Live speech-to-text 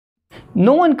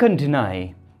No one can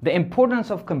deny the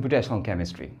importance of computational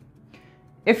chemistry.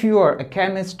 If you are a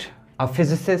chemist, a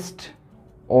physicist,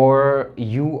 or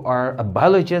you are a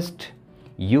biologist,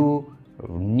 you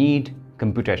need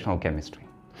computational chemistry.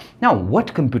 Now,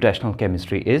 what computational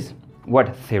chemistry is,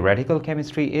 what theoretical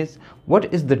chemistry is,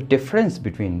 what is the difference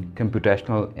between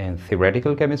computational and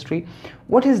theoretical chemistry,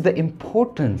 what is the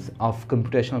importance of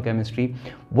computational chemistry,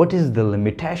 what is the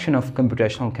limitation of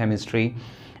computational chemistry,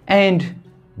 and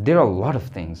there are a lot of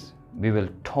things we will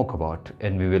talk about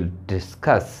and we will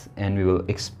discuss and we will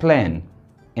explain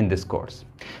in this course.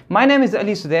 My name is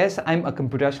Ali Sudais. I'm a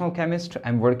computational chemist.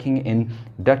 I'm working in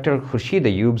Dr. Khurshid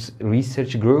Ayoub's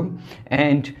research group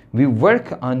and we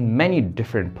work on many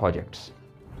different projects.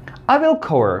 I will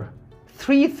cover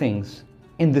three things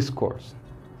in this course.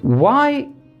 Why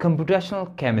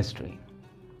computational chemistry?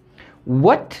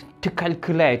 What to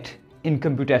calculate in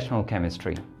computational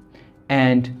chemistry?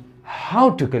 And how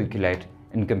to calculate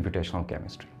in computational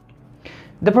chemistry.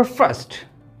 The first,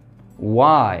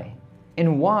 why?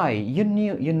 And why you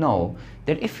know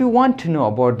that if you want to know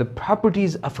about the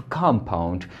properties of a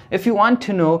compound, if you want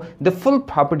to know the full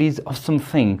properties of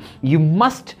something, you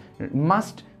must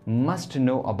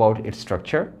know about its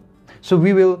structure. So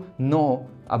we will know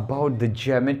about the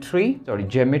geometry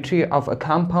of a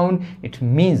compound. It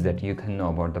means that you can know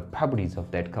about the properties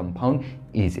of that compound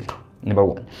easily. Number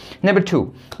one. Number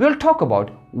two, we'll talk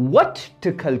about what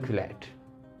to calculate.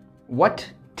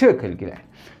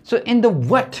 So in the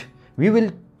what, we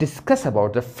will discuss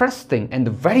about the first thing and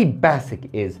the very basic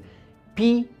is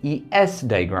PES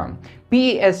diagram.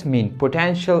 PES means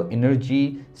potential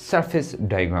energy surface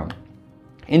diagram.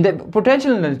 In the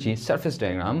potential energy surface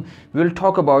diagram, we will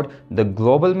talk about the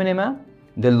global minima,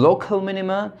 the local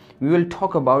minima, we will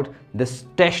talk about the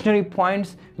stationary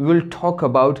points, we will talk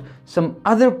about some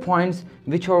other points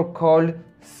which are called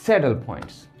saddle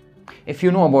points. If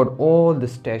you know about all the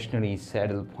stationary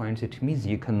saddle points, it means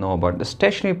you can know about the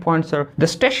stationary points. The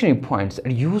stationary points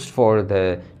are used for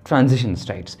the transition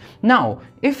states. Now,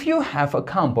 if you have a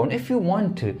compound, if you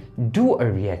want to do a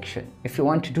reaction,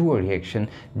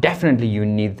 definitely you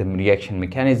need the reaction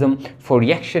mechanism. For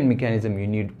reaction mechanism, you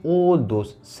need all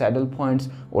those saddle points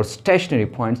or stationary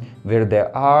points, where they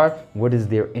are, what is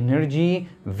their energy,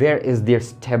 where is their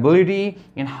stability,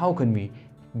 and how can we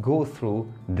go through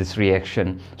this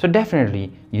reaction. So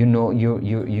definitely you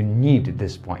need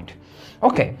this point.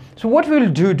 Okay, so what we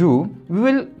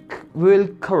will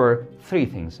cover three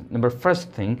things. First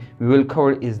thing we will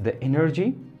cover is the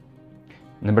energy.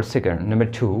 Number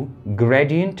two,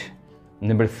 gradient.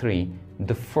 Number three,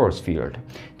 the force field.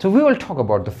 So we will talk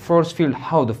about the force field,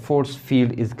 how the force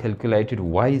field is calculated,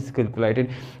 why it's calculated.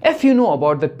 If you know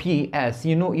about the PS,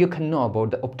 you can know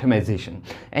about the optimization.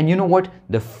 And you know what?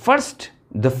 The first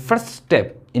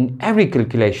step in every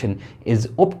calculation is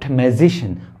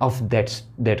optimization of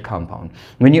that compound.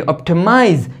 When you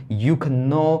optimize, you can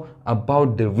know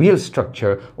about the real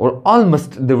structure or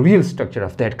almost the real structure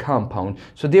of that compound.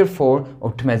 So therefore,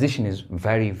 optimization is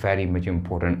very, very much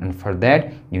important, and for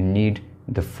that you need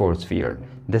the force field.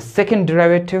 The second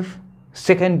derivative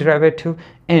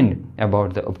and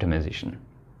about the optimization.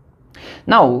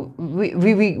 Now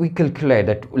we calculate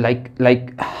that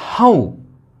like how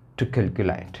to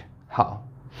calculate how.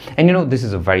 And this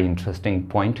is a very interesting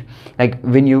point. Like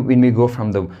when we go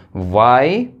from the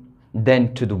why,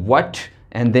 then to the what,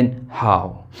 and then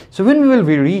how. So when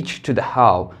we reach to the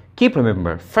how, keep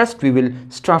remember, first we will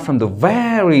start from the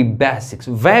very basics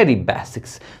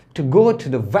to go to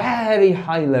the very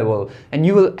high level, and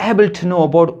you will able to know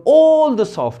about all the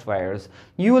softwares,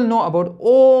 you will know about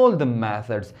all the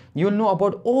methods, you will know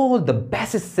about all the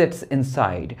basis sets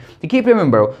inside. You keep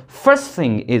remember, first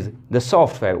thing is the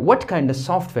software. What kind of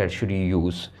software should you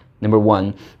use? Number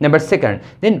one. Number second,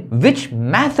 then which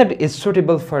method is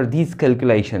suitable for these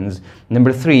calculations?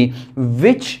 Number three,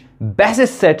 which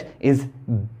basis set is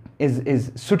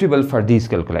suitable for these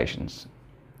calculations?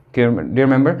 Do you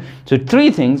remember? So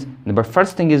three things.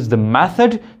 First thing is the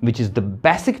method, which is the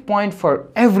basic point for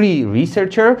every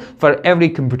researcher, for every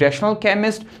computational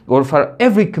chemist, or for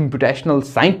every computational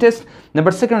scientist.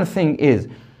 Second thing is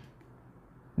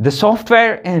the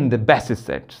software and the basis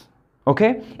sets.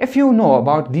 Okay, if you know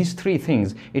about these three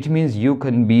things, it means you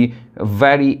can be a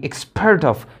very expert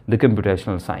of the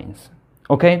computational science.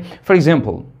 Okay, for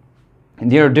example,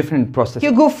 there are different processes.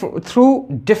 You go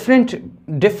through different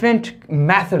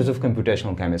methods of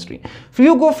computational chemistry. So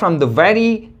you go from the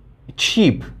very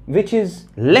cheap, which is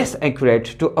less accurate,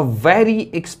 to a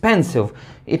very expensive.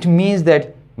 It means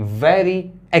that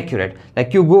very accurate.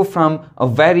 Like you go from a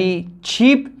very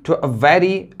cheap to a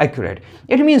very accurate.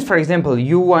 It means, for example,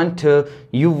 you want to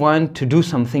do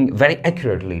something very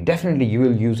accurately. Definitely you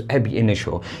will use ab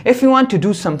initio. If you want to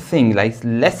do something like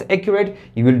less accurate,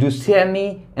 you will do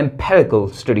semi-empirical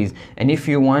studies. And if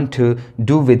you want to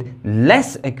do with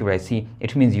less accuracy,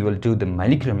 it means you will do the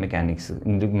molecular mechanics.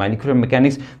 In the molecular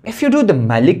mechanics, if you do the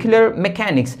molecular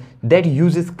mechanics, that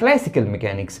uses classical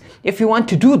mechanics. If you want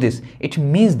to do this, it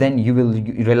means then you will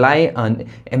rely on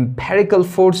empirical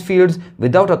force fields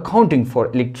without accounting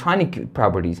for electronic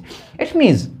properties. It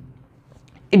means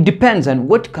it depends on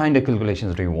what kind of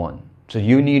calculations do you want. So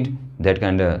you need that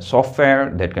kind of software,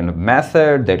 that kind of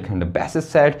method, that kind of basis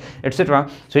set, etc.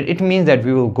 So it means that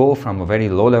we will go from a very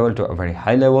low level to a very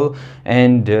high level,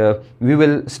 and we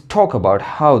will talk about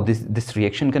how this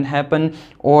reaction can happen,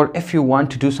 or if you want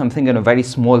to do something on a very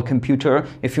small computer,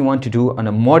 if you want to do on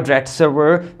a moderate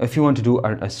server, if you want to do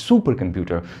on a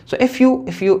supercomputer. So if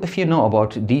you know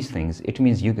about these things, it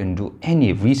means you can do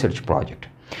any research project.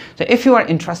 So if you are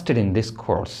interested in this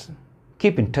course,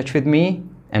 keep in touch with me,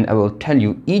 and I will tell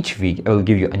you each week, I will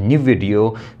give you a new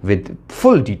video with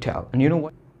full detail. And you know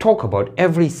what? Talk about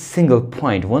every single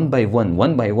point one by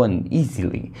one,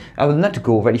 easily. I will not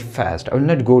go very fast. I will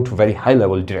not go to very high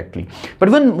level directly. But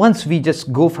once we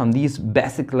just go from these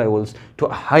basic levels to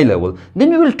a high level, then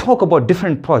we will talk about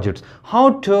different projects.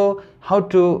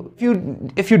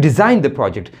 If you design the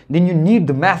project, then you need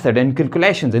the method and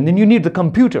calculations, and then you need the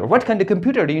computer. What kind of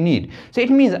computer do you need? So it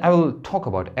means I will talk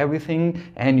about everything,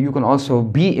 and you can also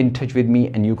be in touch with me,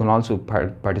 and you can also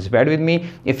participate with me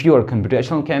if you are a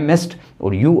computational chemist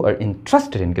or you are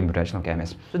interested in computational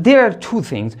chemistry. So there are two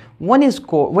things. One is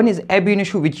ab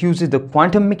initio, which uses the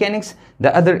quantum mechanics.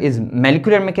 The other is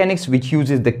molecular mechanics, which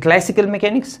uses the classical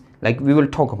mechanics. Like we will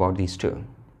talk about these two.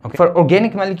 Okay. For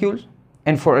organic molecules,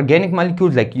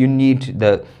 like you need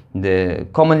the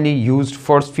commonly used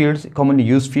force fields, commonly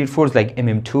used field force like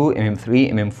mm2,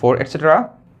 mm3, mm4, etc.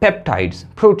 Peptides,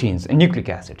 proteins, and nucleic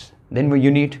acids. Then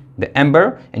you need the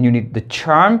amber, and you need the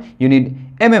charm, you need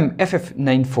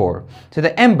FF94. So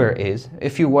the amber is,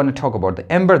 if you want to talk about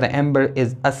the amber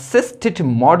is assisted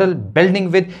model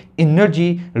building with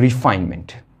energy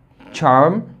refinement.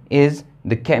 Charm is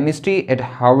the chemistry at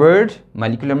Harvard,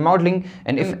 molecular modeling,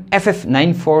 and if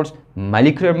FF94's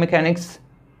molecular mechanics,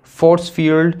 force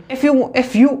field. If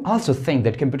you also think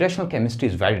that computational chemistry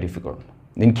is very difficult,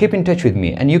 then keep in touch with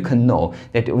me, and you can know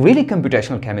that really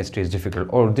computational chemistry is difficult,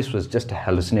 or this was just a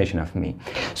hallucination of me.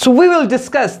 So we will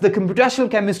discuss the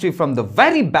computational chemistry from the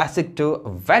very basic to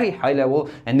a very high level,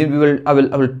 and then I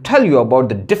will tell you about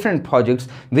the different projects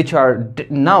which are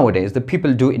nowadays the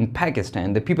people do in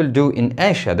Pakistan, the people do in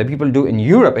Asia, the people do in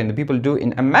Europe, and the people do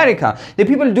in America, the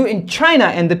people do in China,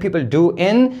 and the people do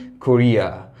in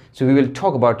Korea. So we will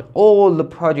talk about all the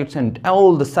projects and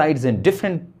all the sites and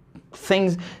different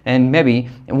things, and maybe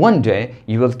one day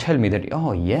you will tell me that,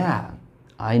 oh yeah,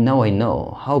 I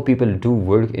know how people do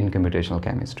work in computational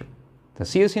chemistry. So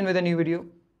see you soon with a new video.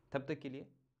 Tab tak ke liye